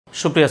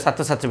সুপ্রিয়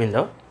ছাত্রছাত্রীবৃন্দ,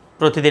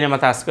 প্রতিদিনের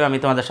মতো আজকেও আমি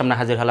তোমাদের সামনে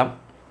হাজির হলাম।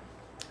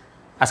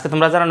 আজকে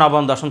তোমরা যারা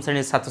নবম দশম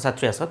শ্রেণীর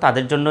ছাত্রছাত্রী আছো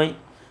তাদের জন্যই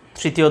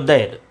তৃতীয়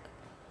অধ্যায়ের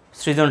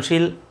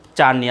সৃজনশীল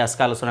 4 নিয়ে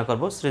আজকে আলোচনা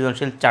করব।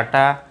 সৃজনশীল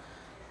 4টা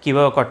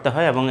কীভাবে করতে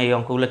হয় এবং এই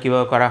অঙ্কগুলো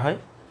কীভাবে করা হয়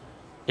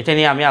এটা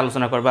নিয়ে আমি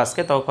আলোচনা করব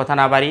আজকে। তো কথা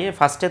না বাড়িয়ে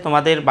ফার্স্টে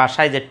তোমাদের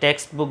বাসায় যে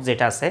টেক্সট বুক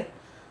যেটা আছে,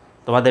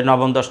 তোমাদের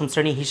নবম দশম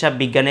শ্রেণী হিসাব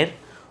বিজ্ঞানের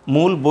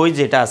মূল বই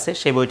যেটা আছে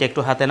সেই বইটা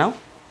একটু হাতে নাও।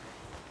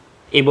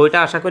 এই বইটা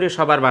আশা করি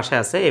সবার বাসায়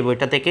আছে। এই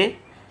বইটা থেকে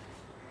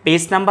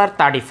পেজ নাম্বার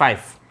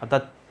 35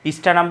 অর্থাৎ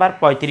পৃষ্ঠা নাম্বার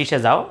 35-এ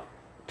যাও।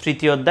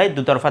 তৃতীয় অধ্যায়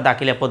দুতরফা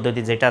দাখিলা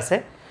পদ্ধতি যেটা আছে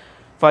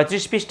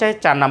 35 পৃষ্ঠায়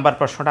 4 নাম্বার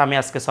প্রশ্নটা আমি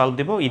আজকে সলভ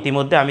দিব।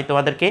 ইতিমধ্যে আমি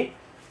তোমাদেরকে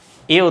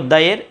এই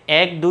অধ্যায়ের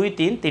 1, 2,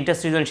 3 তিনটা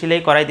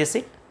সৃজনশীলেই করাই দিয়েছি।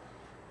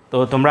 তো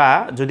তোমরা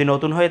যদি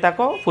নতুন হয়ে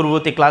থাকো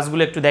পূর্ববর্তী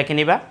ক্লাসগুলো একটু দেখে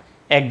নিবা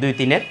 1, 2,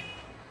 3-এর,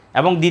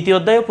 এবং দ্বিতীয়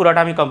অধ্যায়েও পুরোটা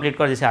আমি কমপ্লিট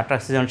করে দিয়েছি 8টা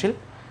সৃজনশীল।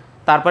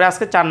 তারপরে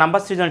আজকে 4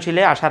 নাম্বার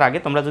সৃজনশীলে আসার আগে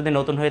তোমরা যদি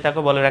নতুন হয়ে থাকো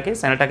বলে রাখি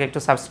চ্যানেলটাকে একটু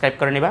সাবস্ক্রাইব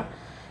করে নিবা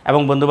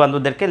এবং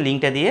বন্ধুবান্ধবদেরকে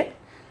লিঙ্কটা দিয়ে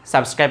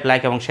সাবস্ক্রাইব,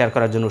 লাইক এবং শেয়ার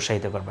করার জন্য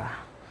উৎসাহিত করবা।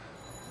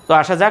 তো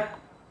আসা যাক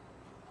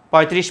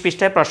 35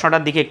 পৃষ্ঠায়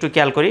প্রশ্নটার দিকে একটু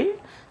খেয়াল করি।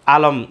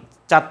 আলম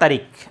 4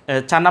 তারিখ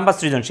 4 নাম্বার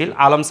সৃজনশীল।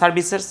 আলম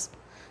সার্ভিসেস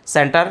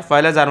সেন্টার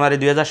 1 জানুয়ারি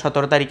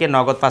 2017 তারিখে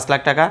নগদ 5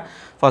 লাখ টাকা,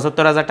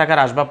 75,000 টাকার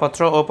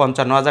আসবাবপত্র ও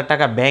 55,000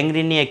 টাকা ব্যাংক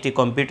ঋণ নিয়ে একটি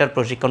কম্পিউটার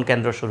প্রশিক্ষণ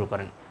কেন্দ্র শুরু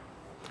করেন।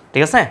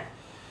 ঠিক আছে।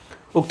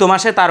 উক্ত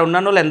মাসে তার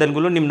অন্যান্য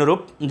লেনদেনগুলো নিম্নরূপ।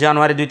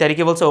 জানুয়ারি 2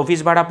 তারিখে বলছে অফিস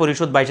ভাড়া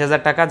পরিশোধ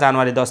 22,000 টাকা।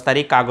 জানুয়ারি 10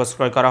 তারিখ কাগজ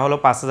ক্রয় করা হলো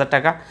 5,000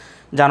 টাকা।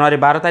 জানুয়ারি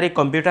 12 তারিখ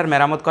কম্পিউটার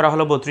মেরামত করা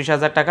হলো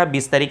 32,000 টাকা।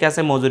 20 তারিখে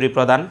আছে মজুরি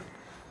প্রদান,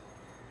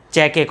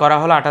 চেকে করা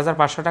হলো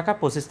 8,500 টাকা।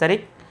 25 তারিখ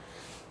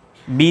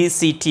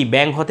বিসিটি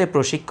ব্যাংক হতে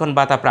প্রশিক্ষণ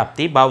ভাতা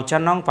প্রাপ্তি,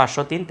 বাউচার নং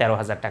 503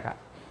 13,000 টাকা।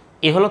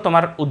 এ হলো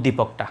তোমার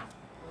উদ্দীপকটা।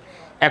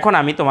 এখন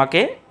আমি তোমাকে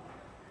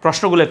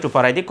প্রশ্নগুলো একটু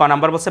পড়াই দিই। ক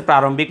নাম্বার বলছে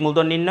প্রারম্ভিক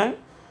মূলধন নির্ণয়,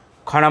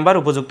 খ নাম্বার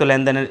উপযুক্ত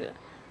লেনদেনের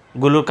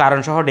গুলোর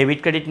কারণসহ ডেবিট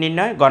ক্রেডিট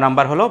নির্ণয়, গ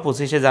নাম্বার হলো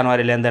 25শে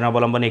জানুয়ারি লেনদেন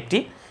অবলম্বনে একটি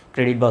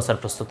ক্রেডিট ভাউচার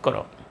প্রস্তুত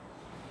করো।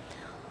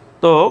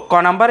 তো ক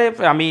নাম্বারে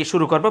আমি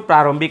শুরু করব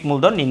প্রারম্ভিক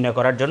মূলধন নির্ণয়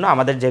করার জন্য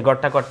আমাদের যে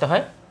গড়টা করতে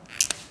হয়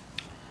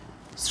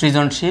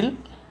সৃজনশীল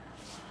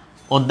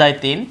অধ্যায়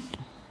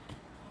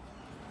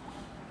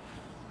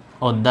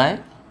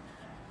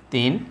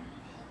 3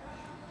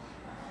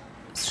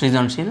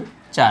 সৃজনশীল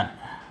 4।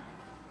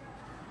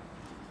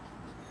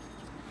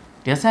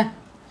 ঠিক আছে।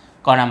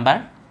 ক নাম্বার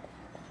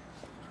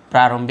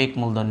প্রারম্ভিক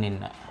মূলধন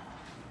নির্ণয়।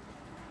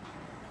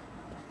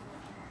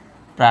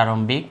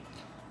 প্রারম্ভিক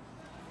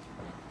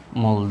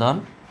মূলধন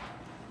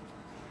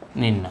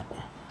নির্ণয়।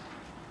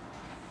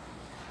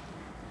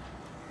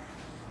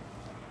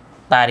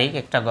 তারিখ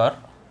একটা গড়,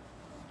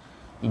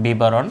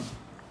 বিবরণ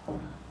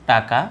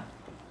টাকা,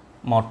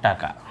 মোট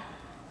টাকা।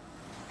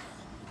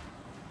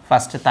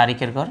 ফার্স্টে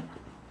তারিখের গড়,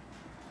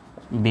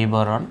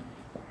 বিবরণ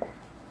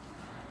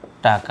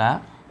টাকা,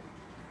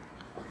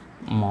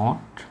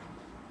 মোট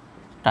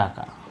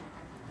টাকা।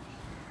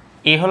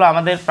 এই হলো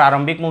আমাদের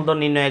প্রারম্ভিক মূলধন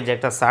নির্ণয়ের যে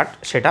একটা চার্ট।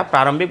 সেটা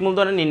প্রারম্ভিক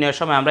মূলধনের নির্ণয়ের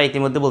সময় আমরা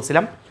ইতিমধ্যে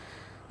বলছিলাম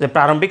যে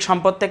প্রারম্ভিক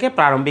সম্পদ থেকে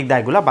প্রারম্ভিক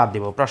দায়গুলো বাদ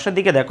দিব। প্রশ্নের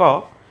দিকে দেখো,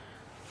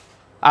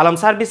 আলম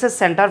সার্ভিসেস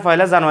সেন্টার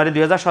 1 জানুয়ারি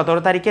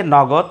 2017 তারিখে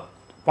নগদ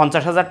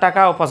 50,000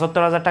 টাকা ও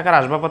 75,000 টাকার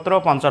আসবাবপত্র ও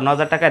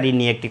 55,000 টাকা ঋণ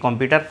নিয়ে একটি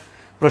কম্পিউটার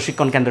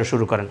প্রশিক্ষণ কেন্দ্র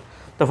শুরু করেন।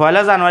 তো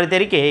 1 জানুয়ারি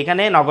তারিখে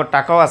এখানে নগদ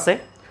টাকাও আছে,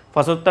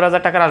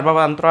 75,000 টাকার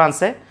আসবাবপত্র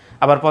আছে,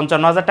 আবার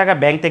 55,000 টাকা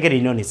ব্যাংক থেকে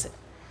ঋণও নিছে।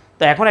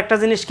 তো এখন একটা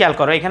জিনিস খেয়াল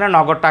করো, এখানে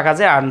নগদ টাকা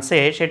যে আনছে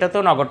সেটা তো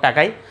নগদ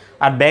টাকাই,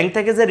 আর ব্যাংক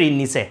থেকে যে ঋণ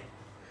নিছে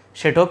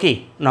সেটাও কি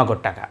নগদ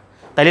টাকা।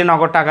 তাইলে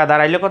নগদ টাকা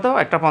দাঁড়াইলে কত?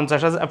 একটা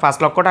 5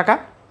 লক্ষ টাকা,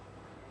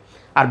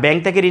 আর ব্যাংক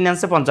থেকে ঋণ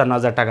আনছে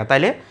 55,000 টাকা।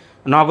 তাইলে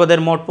নগদের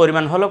মোট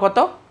পরিমাণ হলো কত?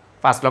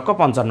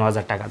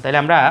 5,55,000 টাকা। তাইলে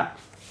আমরা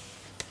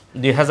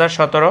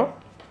 2017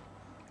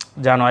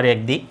 জানুয়ারি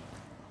 1 দিই,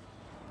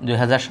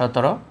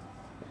 2017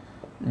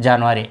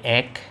 জানুয়ারি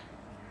 1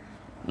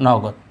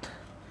 নগদ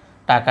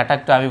টাকাটা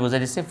একটু আমি বুঝে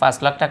দিচ্ছি। 5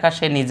 লাখ টাকা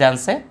সে নিজে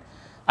আনছে,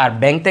 আর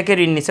ব্যাংক থেকে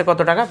ঋণ নিছে কত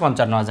টাকা?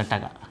 55,000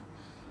 টাকা।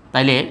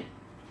 তাইলে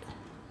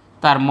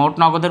তার মোট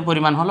নগদের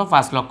পরিমাণ হলো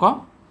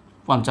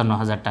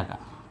 5,55,000 টাকা।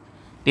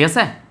 ঠিক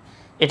আছে।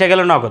 এটা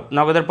গেল নগদ।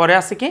 নগদের পরে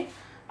আছে কি?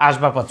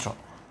 আসবাবপত্র।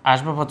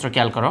 আসবাবপত্র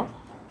খেয়াল করো,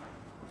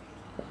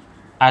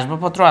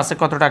 আসবাবপত্র আছে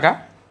কত টাকা?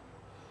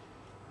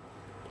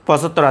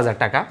 75,000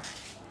 টাকা।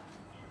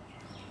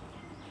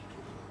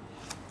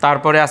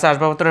 তারপরে আছে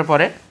আসবাবপত্রের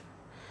পরে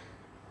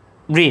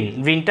ঋণ।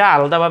 ঋণটা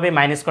আলাদাভাবে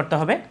মাইনাস করতে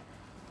হবে।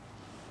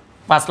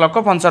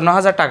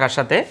 5,55,000 টাকার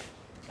সাথে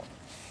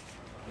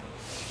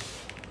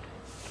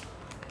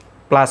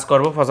প্লাস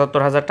করব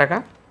 75,000 টাকা,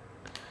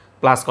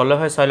 প্লাস করলে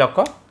হয়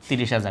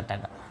 6,30,000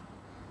 টাকা।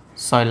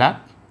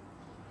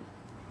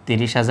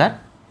 6,30,000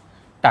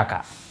 টাকা।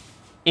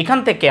 এখান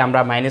থেকে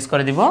আমরা মাইনাস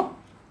করে দিব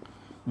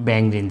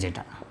ব্যাংক ঋণ,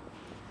 যেটা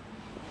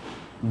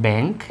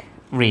ব্যাংক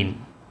ঋণ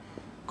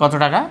কত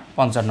টাকা?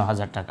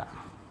 55,000 টাকা।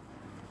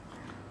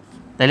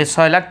 তাহলে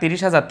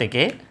 6,30,000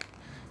 থেকে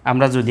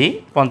আমরা যদি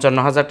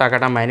 55,000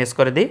 টাকাটা মাইনাস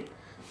করে দিই,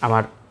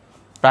 আমার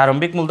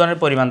প্রারম্ভিক মূলধনের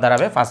পরিমাণ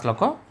দাঁড়াবে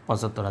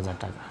 5,75,000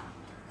 টাকা।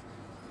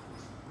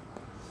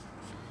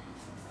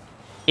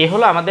 এ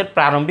হলো আমাদের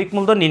প্রারম্ভিক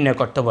মূলধন নির্ণয়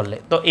করতে বললে।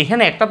 তো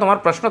এখানে একটা তোমার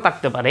প্রশ্ন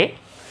থাকতে পারে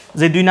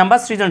যে 2 নাম্বার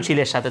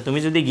সৃজনশীলের সাথে তুমি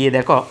যদি গিয়ে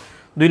দেখো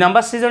 2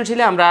 নাম্বার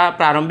সৃজনশীলে আমরা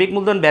প্রারম্ভিক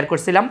মূলধন বের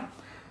করছিলাম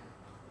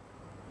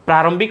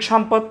প্রারম্ভিক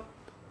সম্পদ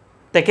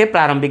থেকে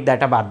প্রারম্ভিক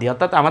দায়টা বাদ দিয়ে,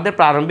 অর্থাৎ আমাদের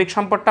প্রারম্ভিক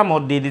সম্পদটা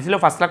মোট দিয়ে দিয়েছিল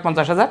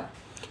 5,50,000,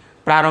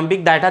 প্রারম্ভিক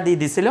দায়টা দিয়ে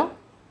দিয়েছিল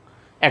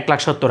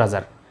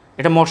 1,70,000।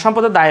 এটা মোট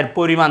সম্পদের দায়ের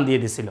পরিমাণ দিয়ে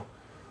দিয়েছিল।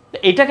 তো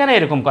এটা কেন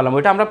এরকম করলাম?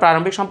 ওইটা আমরা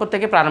প্রারম্ভিক সম্পদ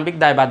থেকে প্রারম্ভিক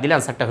দায় বাদ দিলে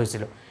আনসারটা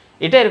হয়েছিল।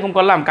 এটা এরকম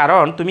করলাম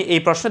কারণ তুমি এই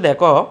প্রশ্ন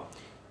দেখো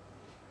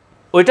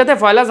ওইটাতে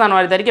 1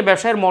 জানুয়ারি তারিখে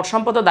ব্যবসায়ের মোট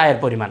সম্পদ ও দায়ের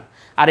পরিমাণ,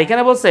 আর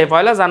এখানে বলছে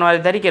 1 জানুয়ারি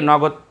তারিখে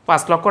নগদ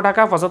 5 লক্ষ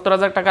টাকা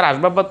 75,000 টাকার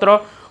আসবাবপত্র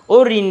ও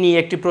ঋণ নিয়ে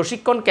একটি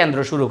প্রশিক্ষণ কেন্দ্র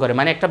শুরু করে,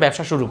 মানে একটা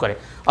ব্যবসা শুরু করে,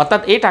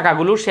 অর্থাৎ এই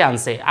টাকাগুলো সে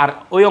আনছে। আর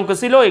ওই অঙ্ক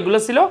ছিল, এগুলো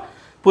ছিল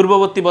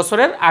পূর্ববর্তী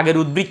বছরের আগের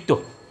উদ্বৃত্ত,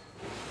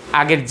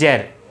 আগের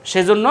জের,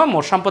 সেজন্য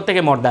মোট সম্পদ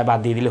থেকে মোট দায় বাদ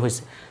দিয়ে দিলে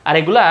হয়েছে। আর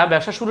এগুলা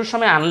ব্যবসা শুরুর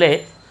সময় আনলে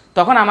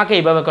তখন আমাকে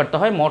এইভাবে করতে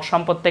হয়, মোট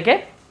সম্পদ থেকে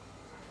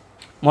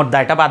মোট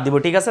দায়টা বাদ দিব,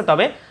 ঠিক আছে।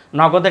 তবে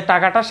নগদের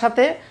টাকাটার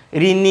সাথে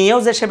ঋণ নিয়েও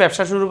যে সে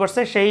ব্যবসা শুরু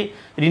করছে সেই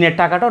ঋণের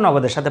টাকাটাও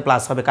নগদের সাথে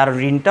প্লাস হবে, কারণ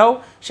ঋণটাও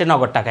সে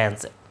নগদ টাকায়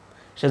আনছে,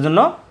 সেজন্য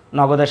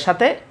নগদের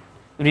সাথে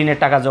ঋণের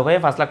টাকা যোগ হয়ে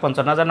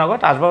 5,55,000 নগদ।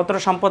 আসবাবপত্র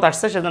সম্পদ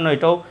আসছে সেজন্য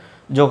এটাও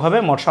যোগ হবে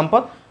মোট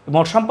সম্পদ।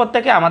 মোট সম্পদ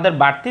থেকে আমাদের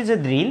বাড়তি যে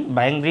ঋণ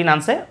ব্যাংক ঋণ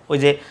আনছে ওই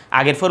যে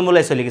আগের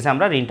ফর্মুলায় চলে গেছে,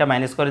 আমরা ঋণটা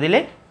মাইনাস করে দিলে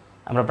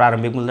আমরা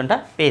প্রারম্ভিক মূলধনটা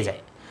পেয়ে যাই।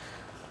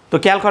 তো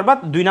খেয়াল করবা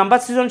 2 নাম্বার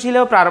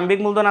সৃজনশীলেও প্রারম্ভিক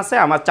মূলধন আছে,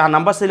 আমার 4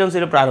 নাম্বার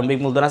সৃজনশীলেও প্রারম্ভিক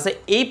মূলধন আছে।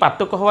 এই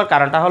পার্থক্য হওয়ার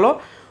কারণটা হলো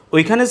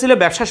ওইখানে ছিল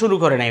ব্যবসা শুরু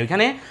করে নাই,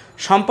 ওইখানে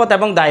সম্পদ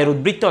এবং দায়ের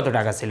উদ্বৃত্ত অত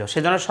টাকা ছিল,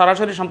 সেজন্য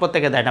সরাসরি সম্পদ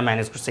থেকে দায়টা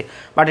মাইনাস করছে।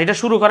 বাট এটা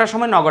শুরু করার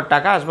সময় নগদ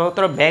টাকা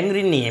আসবাবপত্র ব্যাংক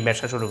ঋণ নিয়ে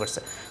ব্যবসা শুরু করছে,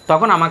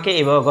 তখন আমাকে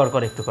এভাবে গড়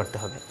করে একটু করতে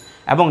হবে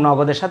এবং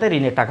নগদের সাথে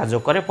ঋণের টাকা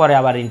যোগ করে পরে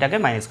আবার ঋণটাকে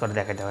মাইনাস করে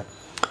দেখাতে হয়।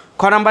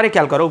 খ নাম্বারে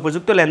খেয়াল করো,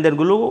 উপযুক্ত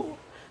লেনদেনগুলো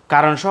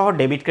কারণসহ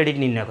ডেবিট ক্রেডিট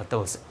নির্ণয় করতে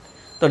বলছে।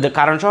 তো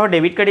কারণসহ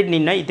ডেবিট ক্রেডিট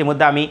নির্ণয়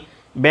ইতিমধ্যে আমি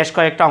বেশ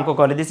কয়েকটা অঙ্ক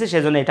করে দিছি,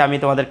 সেজন্য এটা আমি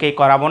তোমাদেরকে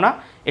করাবো না,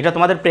 এটা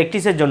তোমাদের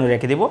প্র্যাকটিসের জন্য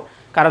রেখে দিব।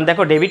 কারণ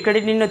দেখো ডেবিট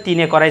ক্রেডিট নির্ণয়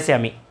 3-এ করাইছি,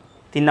 আমি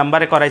 3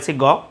 নাম্বারে করাইছি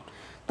গ,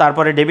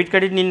 তারপরে ডেবিট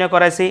ক্রেডিট নির্ণয়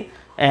করাইছি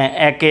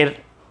 1-এর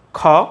খ,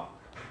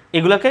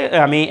 এগুলোকে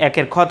আমি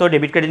 1-এর খ তো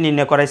ডেবিট ক্রেডিট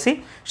নির্ণয় করাইছি।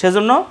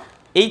 সেজন্য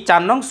এই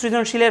 4 নং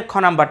সৃজনশীলের খ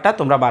নাম্বারটা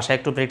তোমরা বাসায়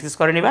একটু প্র্যাকটিস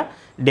করে নিবা,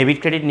 ডেবিট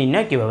ক্রেডিট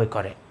নির্ণয় কীভাবে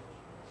করে,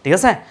 ঠিক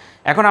আছে।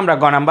 এখন আমরা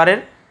গ নাম্বারের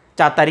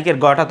 4 তারিখের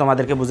গটা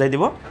তোমাদেরকে বুঝাই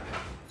দিব।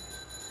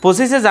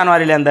 25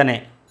 জানুয়ারি লেনদেনে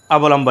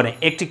অবলম্বনে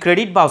একটি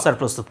ক্রেডিট বাউচার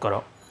প্রস্তুত করো।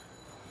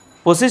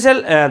 25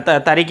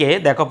 তারিখে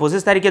দেখো,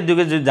 25 তারিখের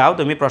দিকে যদি যাও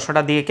তুমি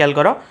প্রশ্নটা দিয়ে খেয়াল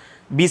করো,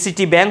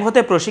 বিসিটি ব্যাংক হতে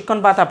প্রশিক্ষণ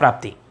ভাতা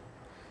প্রাপ্তি,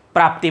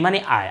 প্রাপ্তি মানে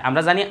আয়,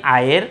 আমরা জানি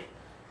আয়ের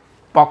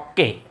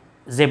পক্ষে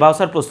যে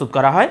বাউচার প্রস্তুত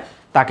করা হয়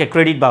তাকে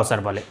ক্রেডিট বাউচার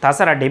বলে।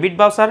 তাছাড়া ডেবিট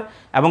বাউচার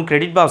এবং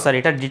ক্রেডিট বাউচার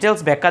এটার ডিটেলস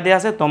ব্যাখ্যা দেওয়া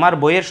আছে তোমার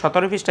বইয়ের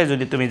 17 পৃষ্ঠায়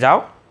যদি তুমি যাও,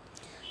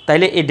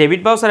 তাইলে এই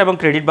ডেবিট বাউচার এবং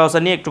ক্রেডিট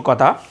বাউচার নিয়ে একটু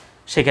কথা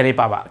সেখানেই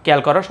পাবা।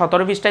 খেয়াল করো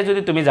 17 পৃষ্ঠায়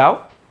যদি তুমি যাও,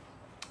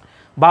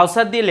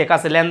 বাউচার দিয়ে লেখা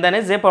আছে লেনদেনে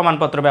যে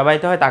প্রমাণপত্র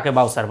ব্যবহৃত হয় তাকে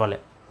বাউচার বলে।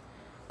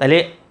 তাহলে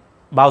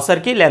বাউচার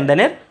কি?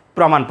 লেনদেনের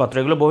প্রমাণপত্র।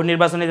 এগুলো বহু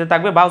নির্বাচনীতে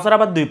থাকবে। বাউচার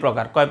আবার 2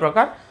 প্রকার। কয়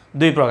প্রকার?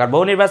 2 প্রকার।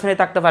 বহু নির্বাচনী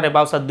থাকতে পারে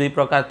বাউচার 2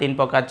 প্রকার, 3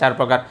 প্রকার, 4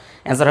 প্রকার,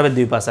 অ্যান্সার হবে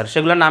 2 বাউচার।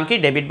 সেগুলোর নাম কি?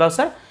 Debit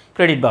voucher,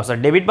 credit voucher.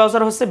 Debit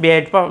voucher হচ্ছে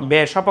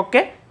ব্যয়ের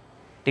সপক্ষে,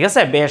 ঠিক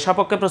আছে, ব্যয়ের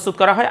সপক্ষে প্রস্তুত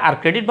করা হয়। আর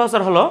ক্রেডিট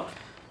বাউচার হলো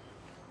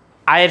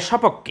আয়ের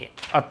সপক্ষে,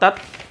 অর্থাৎ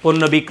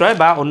পণ্য বিক্রয়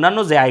বা অন্যান্য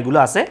যে আয়গুলো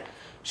আছে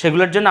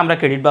সেগুলোর জন্য আমরা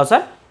ক্রেডিট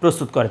বাউচার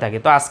প্রস্তুত করে থাকি।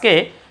 তো আজকে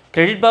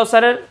ক্রেডিট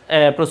বাউচারের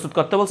প্রস্তুত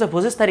করতে বলছে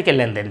 25 তারিখের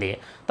লেনদেন দিয়ে।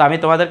 তো আমি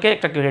তোমাদেরকে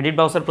একটা ক্রেডিট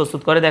বাউচার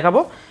প্রস্তুত করে দেখাবো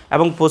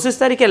এবং 25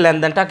 তারিখের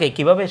লেনদেনটাকে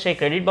কীভাবে সেই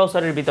ক্রেডিট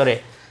বাউচারের ভিতরে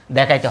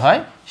দেখাইতে হয়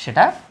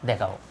সেটা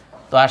দেখাবো।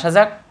 তো আসা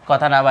যাক,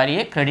 কথা না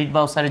বাড়িয়ে ক্রেডিট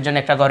বাউচারের জন্য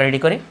একটা ঘর রেডি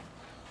করি।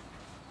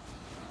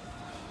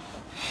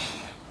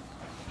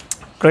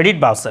 ক্রেডিট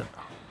বাউচার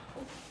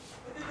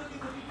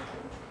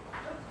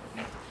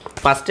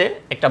ফার্স্টে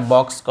একটা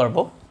বক্স করব,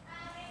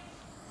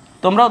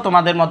 তোমরাও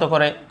তোমাদের মতো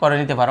করে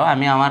নিতে পারো।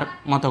 আমি আমার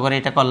মতো করে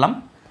এটা করলাম।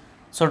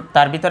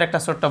 তার ভিতরে একটা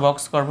ছোট্ট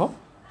বক্স করব,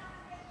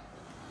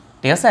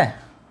 ঠিক আছে।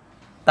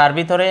 তার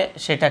ভিতরে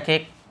সেটাকে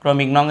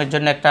ক্রমিক নংয়ের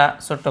জন্য একটা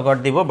ছোট্ট ঘর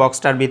দিব।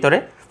 বক্সটার ভিতরে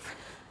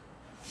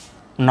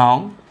নং,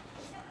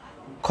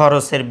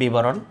 খরচের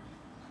বিবরণ,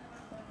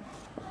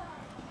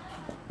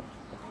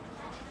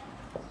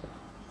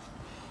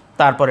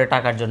 তারপরে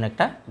টাকার জন্য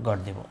একটা ঘর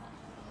দিব।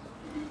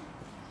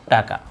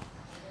 টাকা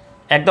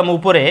একদম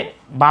উপরে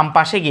বাম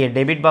পাশে গিয়ে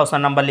ডেবিট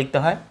বাউচার নাম্বার লিখতে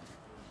হয়।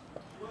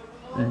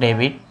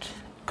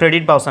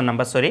 ক্রেডিট বাউচার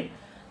নাম্বার, সরি,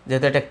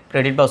 যেহেতু এটা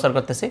ক্রেডিট বাউচার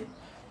করতেছি,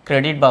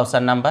 credit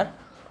voucher number,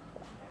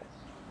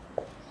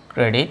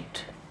 credit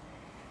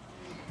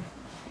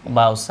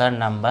voucher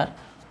number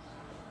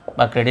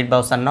বা ক্রেডিট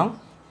বাউচার নং।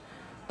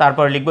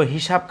 তারপরে লিখব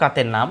হিসাব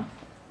খাতের নাম,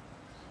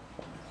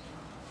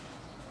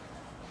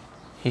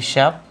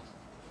 হিসাব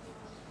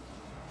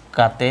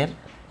খাতের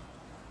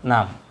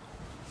নাম,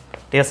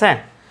 ঠিক আছে।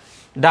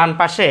 ডান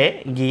পাশে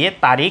গিয়ে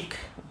তারিখ,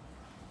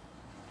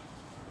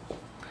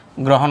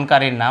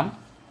 গ্রহণকারীর নাম,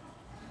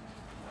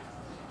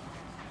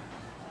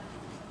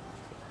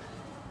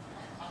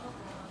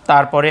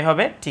 তারপরে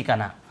হবে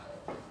ঠিকানা।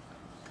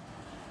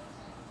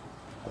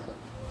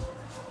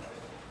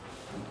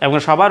 এবং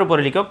সবার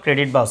উপরে লিখো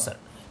ক্রেডিট বাউচার,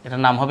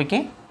 এটার নাম হবে কি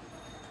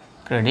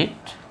ক্রেডিট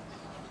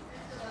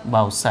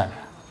বাউচার।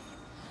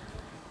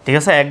 ঠিক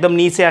আছে, একদম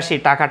নিচে আসি,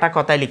 টাকাটা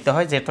কতায় লিখতে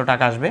হয়, যে এত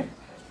টাকা আসবে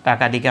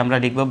টাকাটিকে আমরা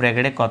লিখবো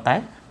ব্র্যাকেটে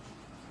কতায়,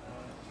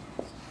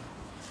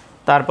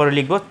 তারপরে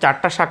লিখবো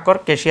 4টা স্বাক্ষর,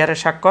 ক্যাশিয়ারের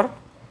স্বাক্ষর,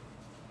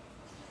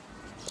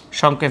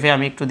 সংক্ষেপে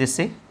আমি একটু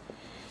দিচ্ছি,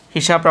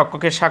 হিসাব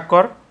রক্ষকের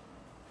স্বাক্ষর,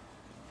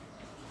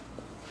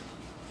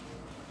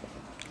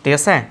 ঠিক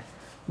আছে,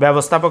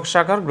 ব্যবস্থাপকের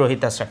স্বাক্ষর,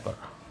 গ্রহীতার স্বাক্ষর,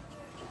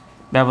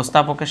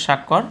 ব্যবস্থাপকের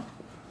স্বাক্ষর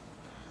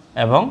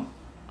এবং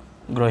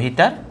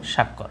গ্রহীতার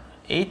স্বাক্ষর,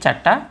 এই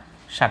 4টা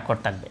স্বাক্ষর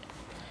থাকবে।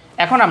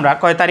 এখন আমরা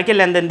কয় তারিখে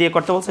লেনদেন দিয়ে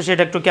করতে বলছে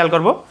সেটা একটু খেয়াল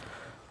করবো।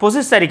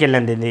 25 তারিখের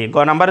লেনদেন দিয়ে, গ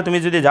নাম্বারে তুমি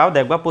যদি যাও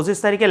দেখবা 25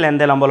 তারিখে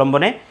লেনদেন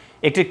অবলম্বনে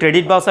একটি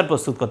ক্রেডিট বাউচার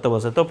প্রস্তুত করতে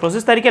বলছে। তো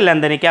 25 তারিখের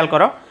লেনদেনে খেয়াল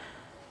করো,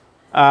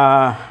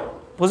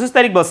 25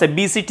 তারিখ বলছে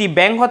বিসিটি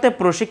ব্যাংক হতে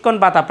প্রশিক্ষণ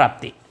ভাতা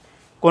প্রাপ্তি।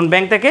 কোন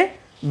ব্যাংক থেকে?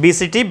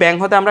 বিসিটি ব্যাংক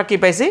হতে আমরা কি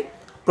পাইছি?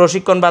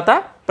 প্রশিক্ষণ ভাতা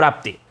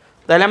প্রাপ্তি।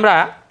 তাহলে আমরা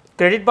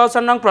ক্রেডিট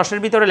বাউচার নং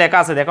প্রশ্নের ভিতরে লেখা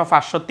আছে দেখো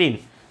 503,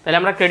 তাহলে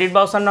আমরা ক্রেডিট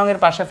বাউচার নংয়ের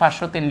পাশে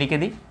 503 লিখে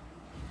দিই।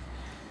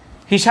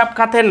 হিসাব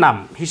খাতের নাম,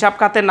 হিসাব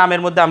খাতের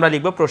নামের মধ্যে আমরা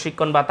লিখব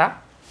প্রশিক্ষণ ভাতা,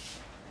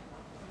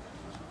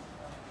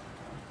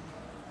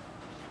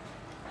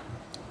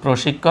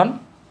 প্রশিক্ষণ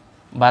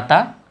ভাতা,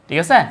 ঠিক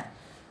আছে।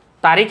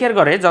 তারিখের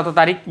ঘরে যত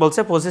তারিখ বলছে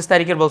 25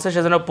 তারিখের বলছে,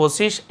 সেজন্য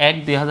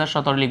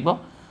 25/1/2017 লিখব,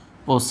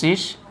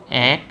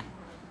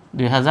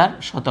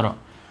 25/1/2017।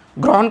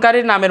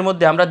 গ্রহণকারীর নামের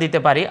মধ্যে আমরা দিতে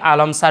পারি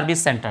আলম সার্ভিস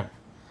সেন্টার,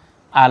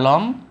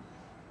 আলম,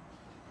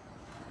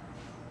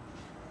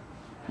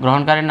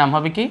 গ্রহণকারীর নাম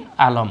হবে কি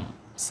আলম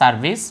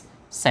সার্ভিস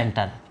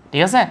সেন্টার,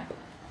 ঠিক আছে।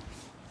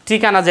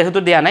 ঠিকানা যেহেতু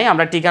দেয়া নাই,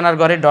 আমরা ঠিকানার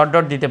ঘরে ডট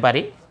ডট দিতে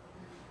পারি,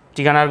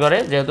 ঠিকানার ঘরে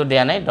যেহেতু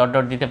দেয়া নাই ডট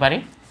ডট দিতে পারি।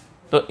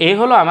 তো এই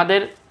হলো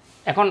আমাদের,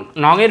 এখন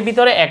নংয়ের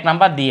ভিতরে 1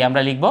 নাম্বার দিয়ে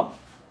আমরা লিখব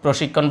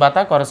প্রশিক্ষণ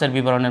ভাতা, খরচের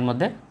বিবরণের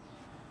মধ্যে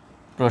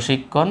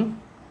প্রশিক্ষণ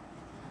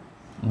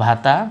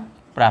ভাতা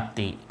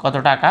প্রাপ্তি কত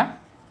টাকা।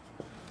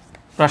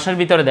 প্রশ্নের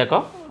ভিতরে দেখো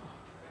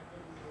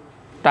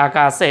টাকা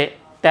আছে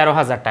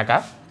 13,000 টাকা,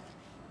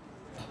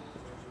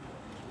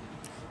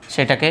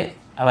 সেটাকে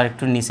আবার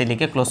একটু নিচে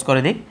লিখে ক্লোজ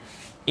করে দিই।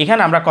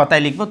 এখানে আমরা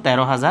কথায় লিখব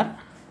 13,000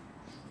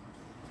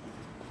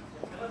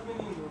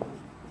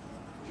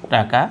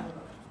 টাকা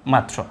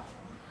মাত্র।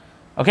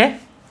 ওকে,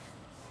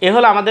 এ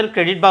হলো আমাদের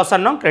ক্রেডিট বাউচার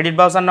নং। ক্রেডিট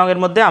বাউচার নংয়ের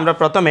মধ্যে আমরা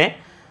প্রথমে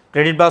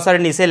ক্রেডিট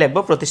বাউচারের নিচে লিখব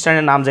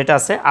প্রতিষ্ঠানের নাম যেটা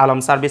আছে Alam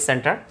service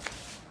centre,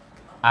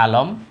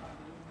 Alam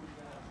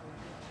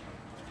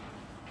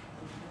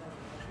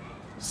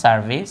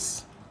service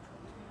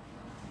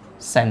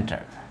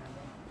centre.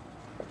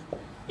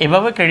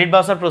 এভাবে ক্রেডিট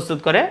বাউচার প্রস্তুত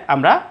করে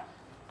আমরা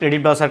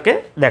ক্রেডিট বাউচারকে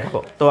দেখাবো।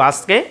 তো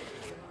আজকে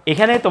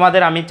এখানে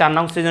তোমাদের আমি 4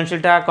 নং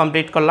সৃজনশীলটা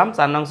কমপ্লিট করলাম।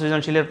 4 নং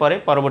সৃজনশীলের পরে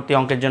পরবর্তী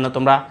অঙ্কের জন্য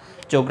তোমরা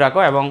চোখ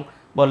রাখো, এবং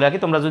বলে রাখি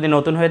তোমরা যদি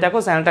নতুন হয়ে থাকো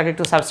চ্যানেলটাকে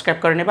একটু সাবস্ক্রাইব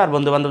করে নেবে, আর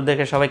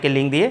বন্ধুবান্ধবদেরকে সবাইকে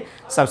লিঙ্ক দিয়ে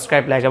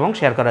সাবস্ক্রাইব, লাইক এবং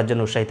শেয়ার করার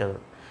জন্য উৎসাহিত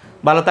করো।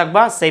 ভালো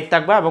থাকবা, সেফ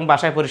থাকবা এবং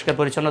বাসায় পরিষ্কার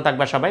পরিচ্ছন্ন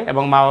থাকবা সবাই,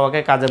 এবং মা বাবাকে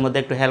কাজের মধ্যে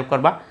একটু হেল্প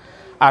করবা।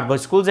 আর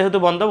স্কুল যেহেতু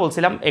বন্ধ,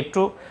 বলছিলাম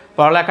একটু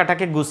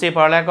পড়ালেখাটাকে গুছিয়ে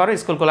পড়ালেখা করো।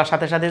 স্কুল খোলার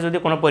সাথে সাথে যদি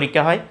কোনো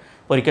পরীক্ষা হয়,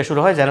 পরীক্ষা শুরু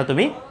হয়, যেন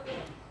তুমি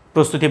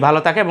প্রস্তুতি ভালো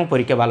থাকে এবং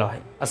পরীক্ষা ভালো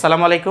হয়।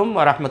 আসসালামু আলাইকুম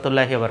ওয়া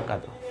রাহমাতুল্লাহি ওয়া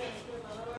বারাকাতুহু।